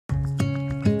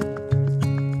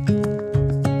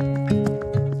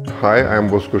Hi,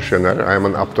 I'm Bozkurt Şener. I'm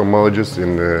an ophthalmologist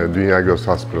in Dünyagöz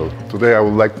hospital. Today I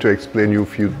would like to explain you a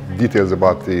few details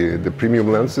about the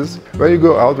premium lenses. When you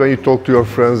go out, when you talk to your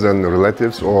friends and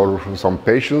relatives or some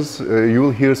patients, you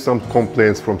will hear some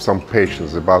complaints from some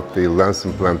patients about the lens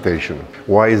implantation.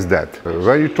 Why is that?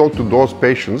 When you talk to those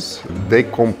patients, they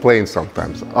complain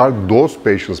sometimes. Are those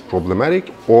patients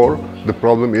problematic, or the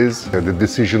problem is the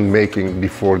decision making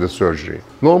before the surgery?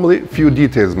 Normally, few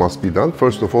details must be done.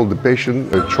 First of all, the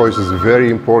patient choice is very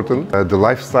important. The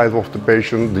lifestyle of the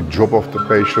patient, the job of the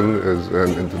patient,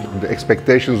 and the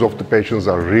expectations of the patients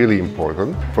are really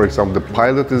important. For example, the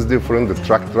pilot is different, the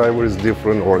truck driver is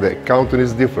different, or the accountant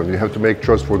is different. You have to make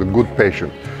choice for the good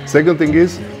patient. Second thing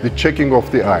is the checking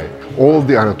of the eye. All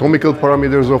the anatomical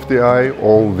parameters of the eye,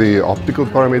 all the optical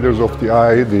parameters of the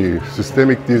eye, the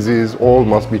systemic disease, all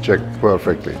must be checked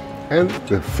perfectly. And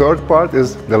the third part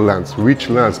is the lens. Which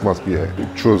lens must be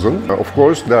chosen? Of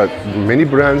course, there are many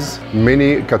brands,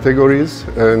 many categories,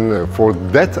 and for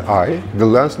that eye, the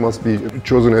lens must be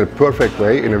chosen in a perfect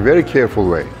way, in a very careful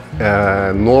way.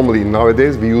 Normally,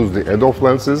 nowadays, we use the add-off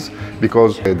lenses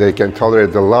because they can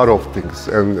tolerate a lot of things,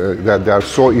 and that they are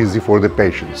so easy for the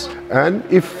patients. And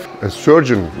if a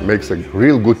surgeon makes a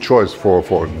real good choice for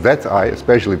that eye,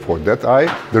 especially for that eye,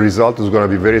 the result is going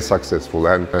to be very successful,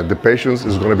 and the patient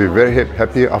is going to be very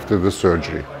happy after the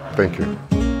surgery. Thank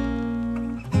you.